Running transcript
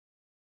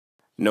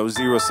No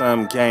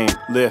zero-sum game,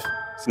 lift.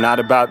 It's not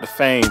about the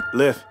fame,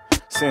 lift.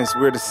 Since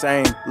we're the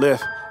same,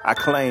 lift. I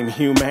claim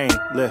humane,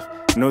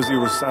 lift. No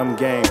zero-sum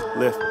game,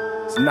 lift.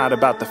 It's not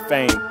about the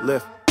fame,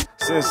 lift.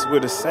 Since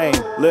we're the same,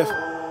 lift.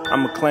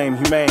 I'ma claim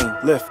humane,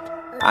 lift.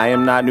 I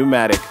am not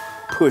pneumatic.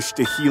 Push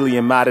the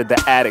helium out of the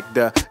attic.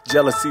 The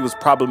jealousy was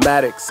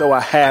problematic, so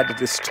I had to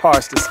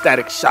discharge the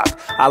static shock.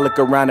 I look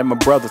around at my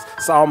brothers,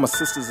 saw all my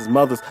sisters as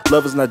mothers.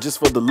 Love is not just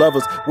for the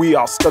lovers. We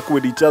all stuck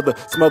with each other,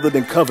 smothered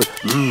and covered.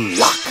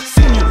 Lock.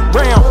 Seen you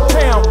round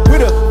town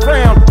with a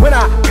frown. When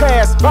I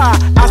passed by,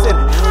 I said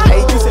hi.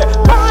 You said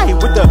bye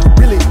with the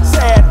really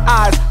sad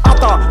eyes. I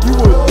thought you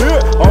were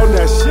lit on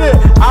that shit.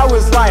 I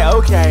was like,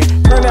 okay.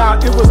 Turned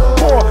out it was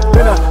more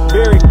than a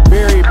very,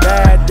 very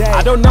bad day.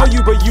 I don't know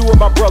you, but you were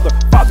my brother.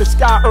 Father,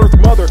 sky, earth,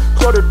 mother.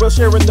 Cluttered but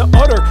sharing the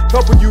udder.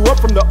 Helping you up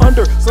from the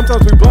under.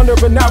 Sometimes we blunder,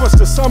 but now it's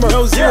the summer.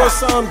 No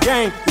zero-sum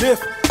game,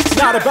 lift. It's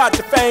not about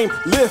the fame,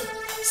 lift.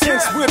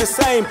 Since we're the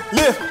same,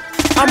 lift.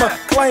 I'ma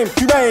claim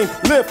humane,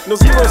 lift. No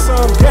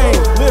zero-sum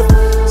game, lift.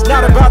 It's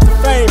not about the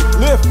fame,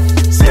 lift.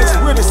 Since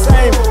we're the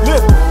same,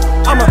 lift.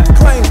 I'ma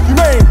claim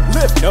humane,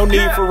 lift. No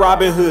need for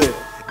Robin Hood.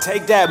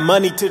 Take that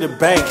money to the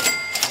bank.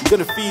 You're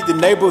gonna feed the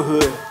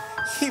neighborhood,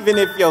 even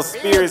if your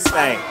spirit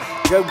stank.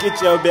 Go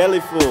get your belly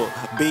full.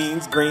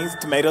 Beans, greens,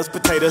 tomatoes,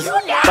 potatoes.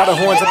 By the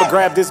horns, I'ma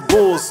grab this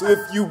bull. So if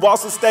you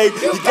waltz the stage,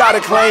 you gotta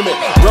claim it.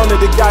 Rona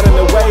that got in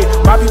the way.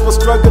 My people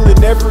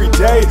struggling every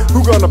day. Who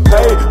gonna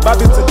pay? My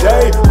bitch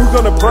today. Who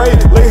gonna pray?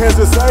 Lay hands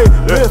and say,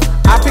 lift.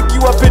 I pick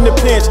you up in the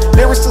pinch.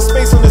 There is still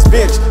space on this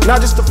bench.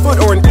 Not just a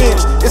foot or an inch.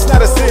 It's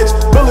not a cinch.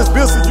 Bill is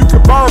bill so you can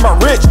borrow my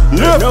rich.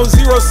 Lift. No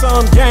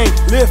zero-sum game.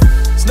 Lift.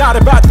 It's not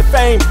about the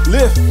fame.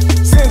 Lift.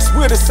 Since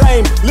we're the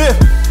same. Lift.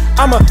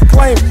 I'ma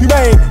claim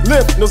humane,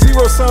 lift. No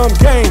zero-sum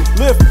game,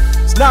 lift.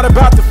 It's not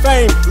about the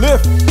fame,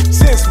 lift.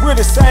 Since we're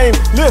the same,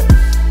 lift.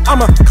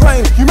 I'ma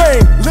claim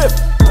humane,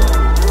 lift.